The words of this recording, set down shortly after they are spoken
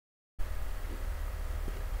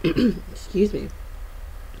Excuse me.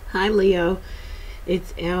 Hi Leo,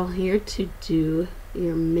 it's Elle here to do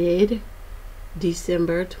your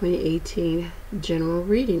mid-December 2018 general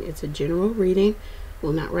reading. It's a general reading.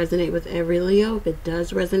 Will not resonate with every Leo. If it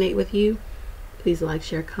does resonate with you, please like,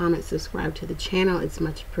 share, comment, subscribe to the channel. It's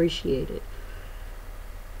much appreciated.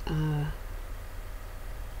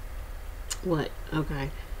 What? Okay.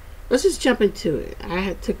 Let's just jump into it. I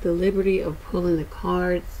had took the liberty of pulling the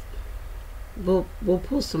cards. We'll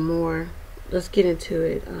pull some more. Let's get into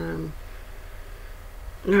it. All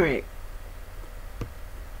right.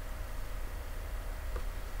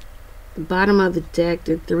 The bottom of the deck,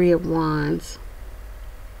 the Three of Wands.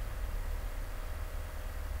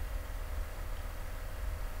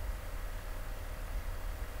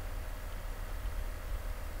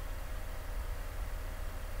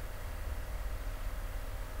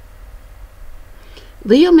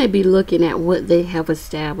 Leo may be looking at what they have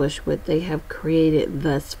established, what they have created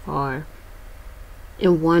thus far,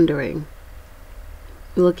 and wondering,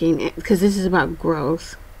 looking at, because this is about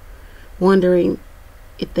growth, wondering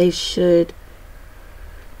if they should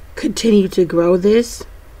continue to grow this,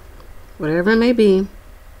 whatever it may be.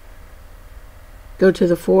 Go to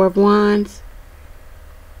the Four of Wands,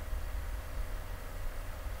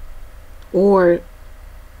 or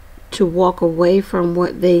to walk away from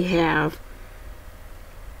what they have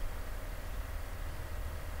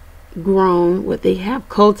grown, what they have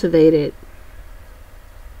cultivated,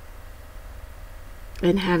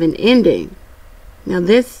 and have an ending. Now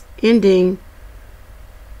this ending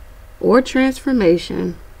or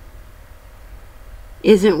transformation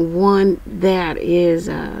isn't one that is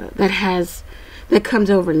that comes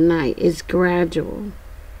overnight. It's gradual.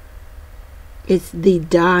 It's the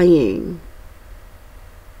dying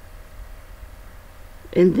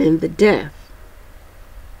and then the death.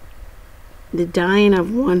 The dying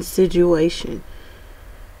of one situation.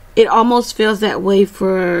 It almost feels that way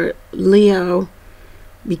for Leo,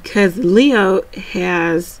 because Leo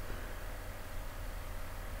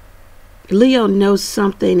knows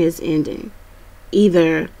something is ending.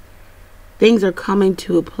 Either things are coming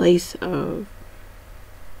to a place of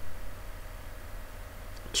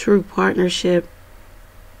true partnership,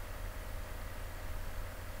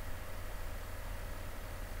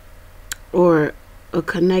 or a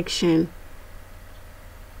connection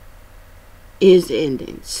is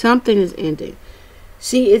ending. Something is ending.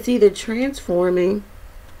 See, it's either transforming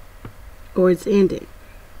or it's ending.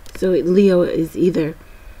 So Leo is either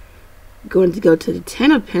going to go to the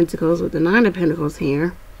Ten of Pentacles with the Nine of Pentacles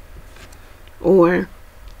here, or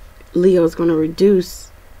Leo is going to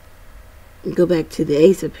reduce and go back to the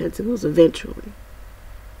Ace of Pentacles eventually.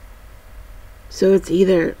 So it's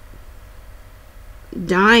either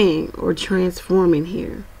dying or transforming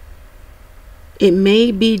here. It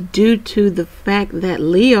may be due to the fact that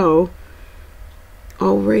Leo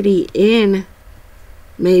already in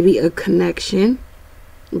maybe a connection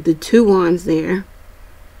with the Two Wands there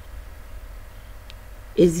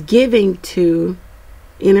is giving to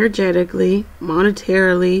energetically,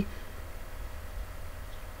 monetarily,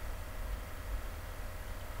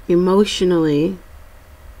 emotionally,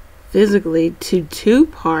 physically to two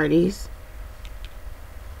parties.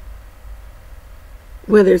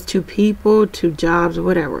 Whether it's two people, two jobs,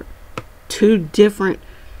 whatever. Two different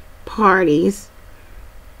parties.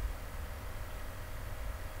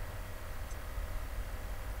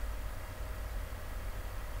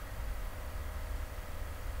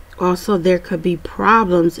 Also, there could be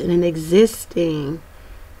problems in an existing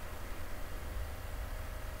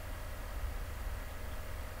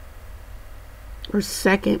or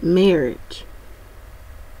second marriage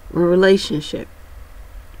or relationship.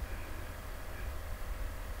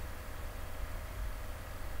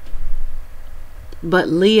 But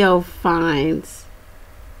Leo finds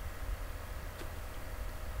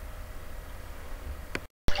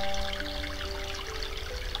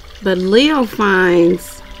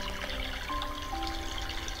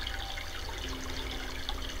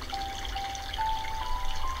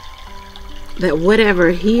that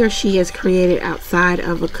whatever he or she has created outside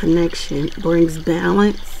of a connection brings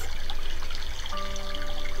balance,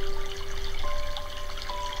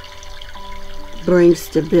 brings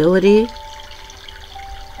stability.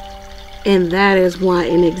 And that is why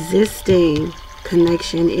an existing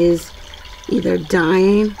connection is either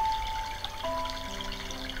dying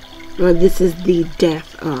or this is the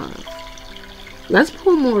death of. Let's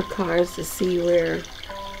pull more cards to see where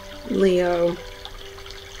Leo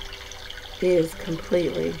is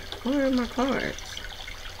completely. Where are my cards?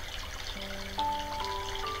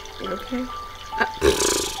 Okay.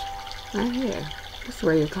 Right here. That's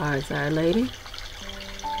where your cards are, lady.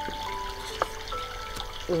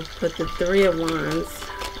 We'll put the Three of Wands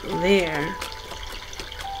there.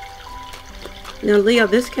 Now, Leo,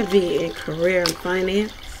 this could be in career and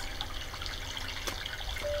finance.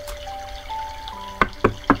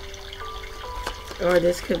 Or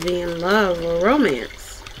this could be in love or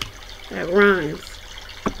romance. That rhymes.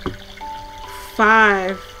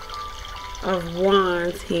 Five of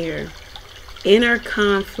Wands here. Inner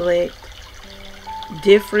conflict.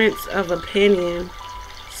 Difference of opinion.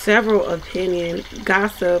 Several opinion.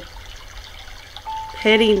 Gossip.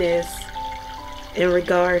 Pettiness in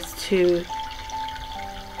regards to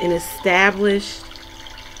an establishment,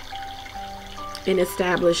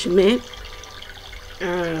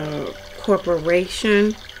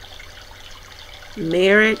 corporation,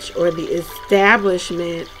 marriage, or the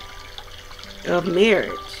establishment of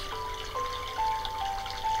marriage.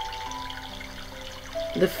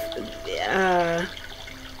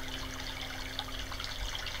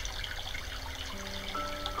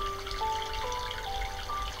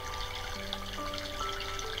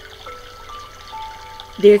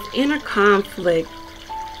 There's inner conflict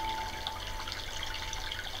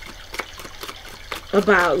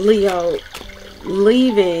about Leo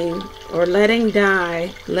leaving or letting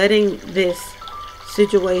this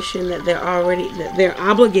situation that they're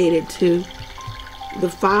obligated to. The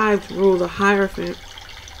 5 rule the Hierophant.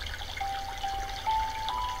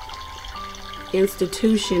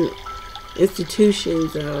 Institutions,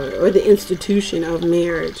 or the institution of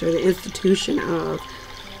marriage, or the institution of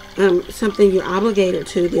something you're obligated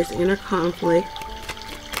to. This inner conflict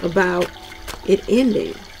about it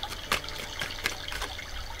ending,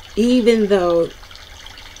 even though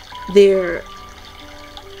there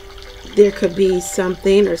could be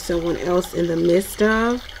something or someone else in the midst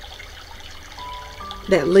of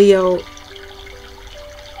that Leo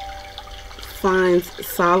finds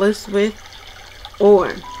solace with,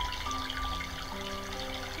 or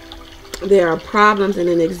there are problems in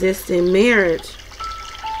an existing marriage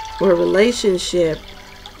or relationship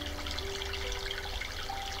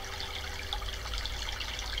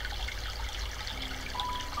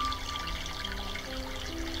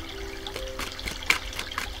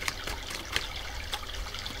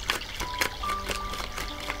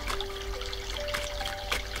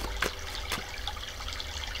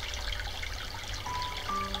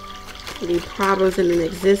the problems in an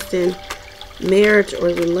existing marriage or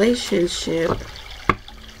relationship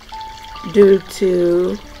due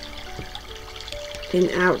to an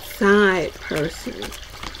outside person,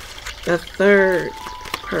 a third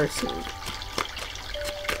person.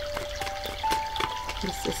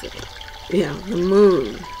 Yeah, the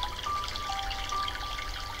moon.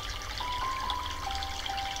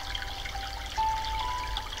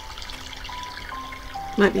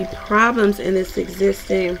 Might be problems in this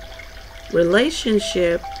existing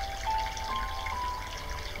relationship,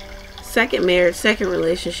 second marriage, second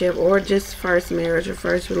relationship, or just first marriage or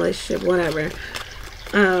first relationship, whatever.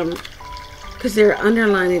 Because there are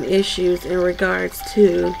underlying issues in regards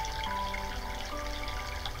to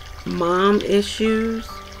mom issues,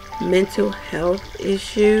 mental health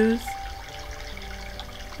issues,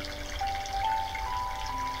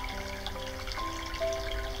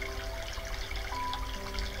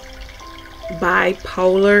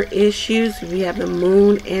 bipolar issues. We have the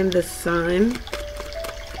moon and the sun.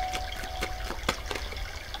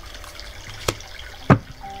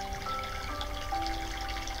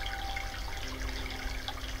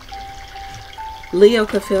 Leo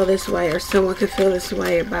could feel this way, or someone could feel this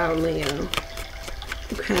way about Leo.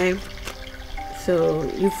 Okay, so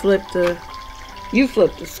you flip the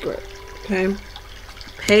script. Okay,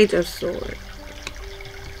 Page of Swords.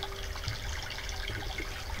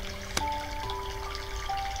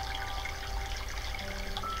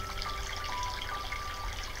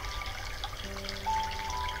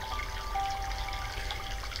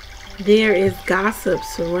 There is gossip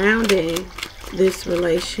surrounding this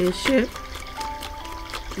relationship.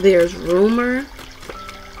 There's rumor.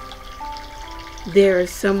 There is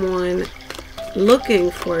someone looking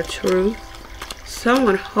for truth.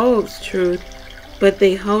 Someone holds truth, but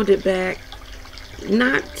they hold it back,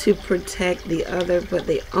 not to protect the other, but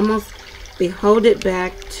they hold it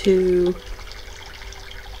back to,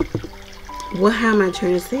 well, how am I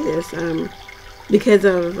trying to say this? Because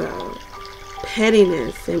of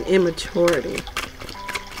pettiness and immaturity.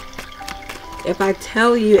 If I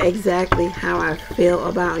tell you exactly how I feel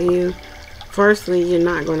about you, firstly, you're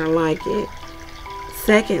not going to like it.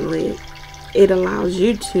 Secondly, it allows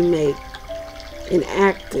you to make an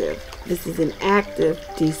active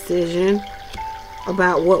decision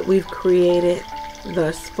about what we've created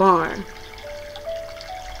thus far. And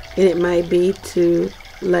it might be to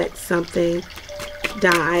let something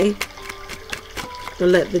die or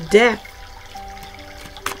let the death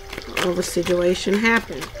of a situation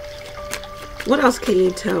happen. What else can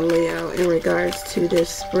you tell Leo in regards to this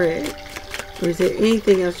spread? Or is there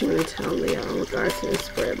anything else you want to tell Leo in regards to this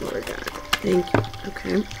spread, Lord God? Thank you.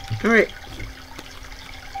 Okay. All right.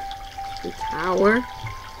 The Tower.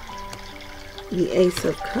 The Ace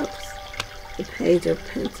of Cups. The Page of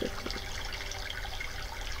Pentacles.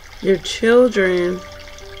 Your children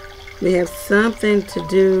may have something to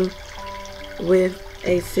do with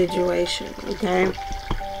a situation. Okay.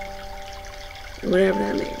 Whatever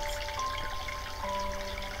that means.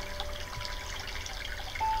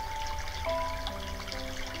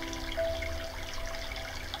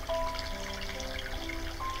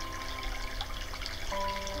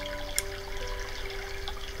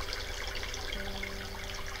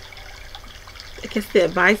 I guess the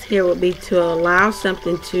advice here would be to allow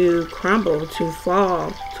something to crumble, to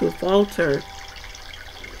fall, to falter.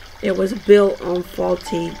 It was built on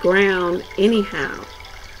faulty ground anyhow.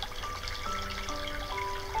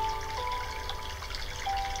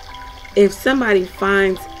 If somebody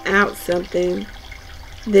finds out something,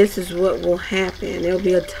 this is what will happen. It'll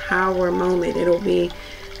be a tower moment. It'll be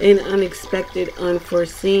an unexpected,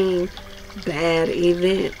 unforeseen, bad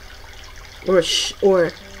event.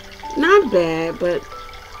 Or not bad, but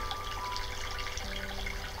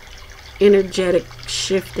energetic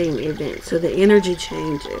shifting event. So the energy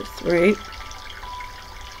changes, right?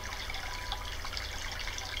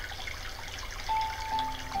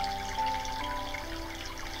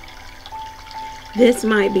 This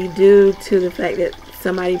might be due to the fact that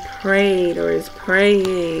somebody prayed or is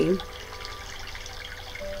praying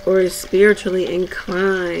or is spiritually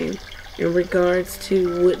inclined in regards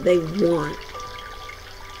to what they want.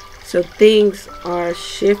 So things are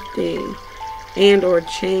shifting and or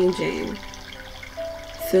changing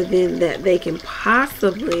so then that they can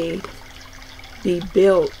possibly be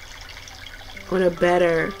built on a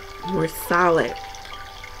better, more solid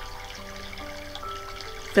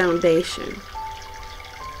foundation.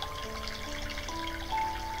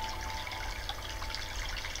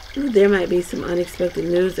 There might be some unexpected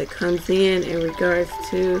news that comes in regards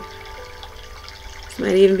to, this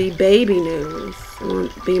might even be baby news, someone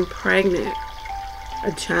being pregnant,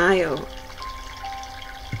 a child.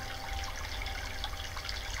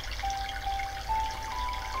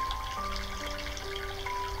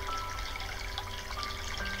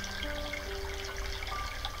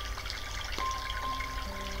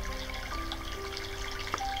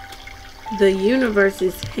 The universe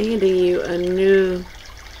is handing you a new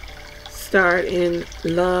start in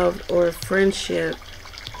love or friendship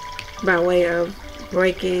by way of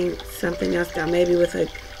breaking something else down, maybe with a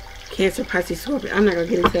Cancer, Pisces, Scorpio. I'm not going to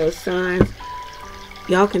get into those signs.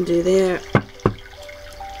 Y'all can do that.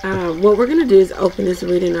 What we're going to do is open this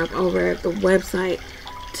reading up over at the website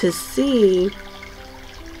to see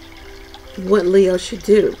what Leo should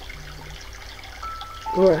do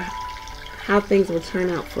or how things will turn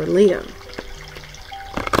out for Leo.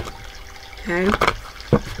 Okay?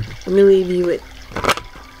 Let me leave you with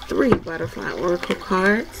 3 butterfly oracle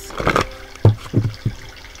cards.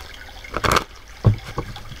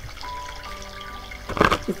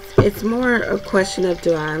 It's more a question of,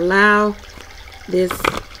 do I allow this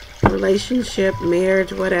relationship,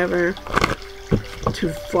 marriage, whatever, to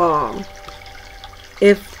fall?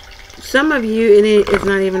 If some of you, and it's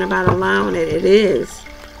not even about allowing it, it is.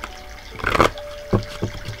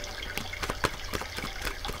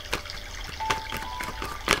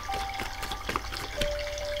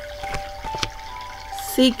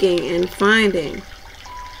 Seeking and finding.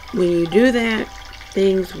 When you do that,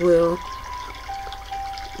 things will,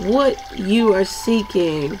 what you are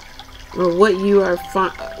seeking, or what you are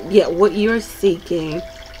what you're seeking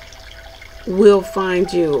will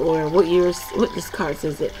find you, or what this card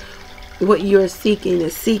says it, what you're seeking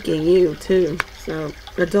is seeking you too. So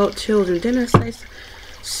adult children, didn't I say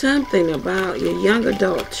something about your young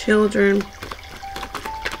adult children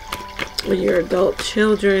or your adult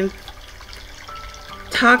children?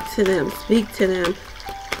 Talk to them, speak to them,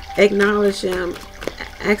 acknowledge them,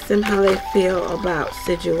 ask them how they feel about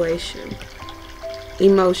situation,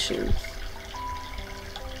 emotions.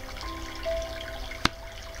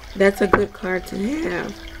 That's a good card to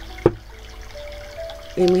have.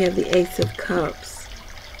 And we have the Ace of Cups.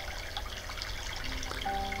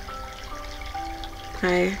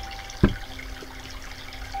 Okay.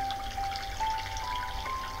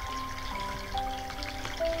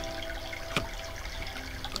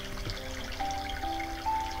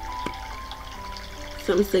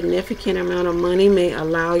 Some significant amount of money may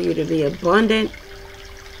allow you to be abundant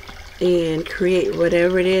and create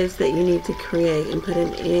whatever it is that you need to create and put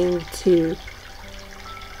an end to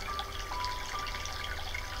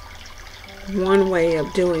one way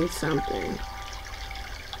of doing something,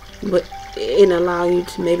 but and allow you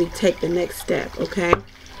to maybe take the next step. Okay.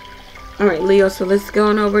 All right, Leo, so let's go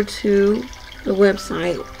on over to the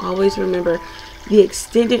website. Always remember, the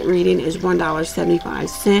extended reading is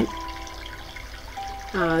 $1.75.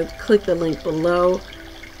 Click the link below.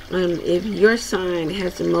 If your sign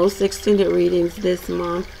has the most extended readings this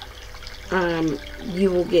month,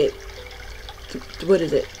 you will get, what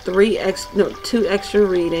is it, 2 extra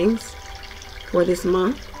readings for this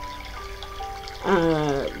month,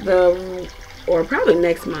 or probably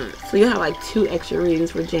next month. So you'll have like 2 extra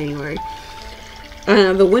readings for January.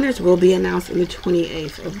 The winners will be announced on the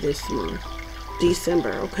 28th of this month,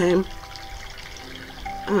 December. Okay.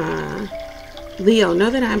 Leo, know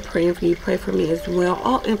that I'm praying for you. Pray for me as well.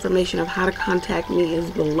 All information of how to contact me is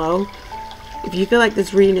below. If you feel like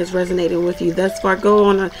this reading is resonating with you thus far,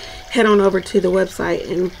 head on over to the website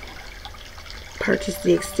and purchase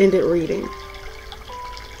the extended reading.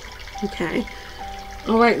 Okay.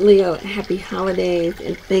 All right, Leo, happy holidays,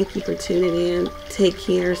 and thank you for tuning in. Take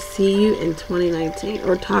care. See you in 2019,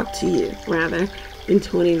 or talk to you rather in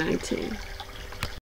 2019.